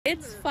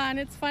It's fun.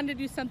 It's fun to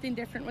do something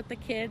different with the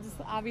kids.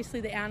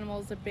 Obviously, the animal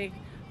is a big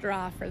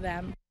draw for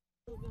them.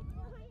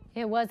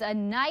 It was a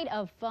night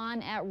of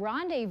fun at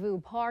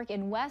Rendezvous Park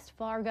in West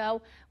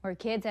Fargo, where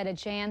kids had a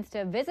chance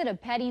to visit a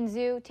petting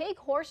zoo, take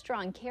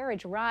horse-drawn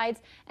carriage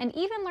rides, and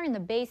even learn the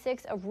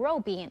basics of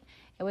roping.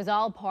 It was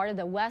all part of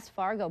the West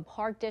Fargo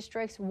Park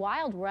District's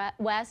Wild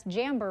West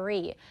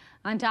Jamboree.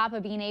 On top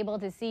of being able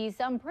to see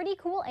some pretty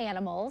cool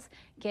animals,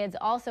 kids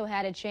also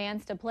had a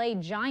chance to play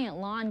giant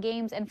lawn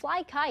games and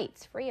fly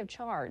kites free of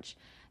charge.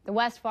 The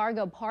West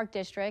Fargo Park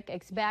District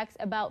expects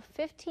about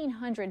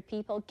 1,500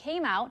 people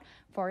came out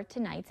for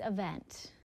tonight's event.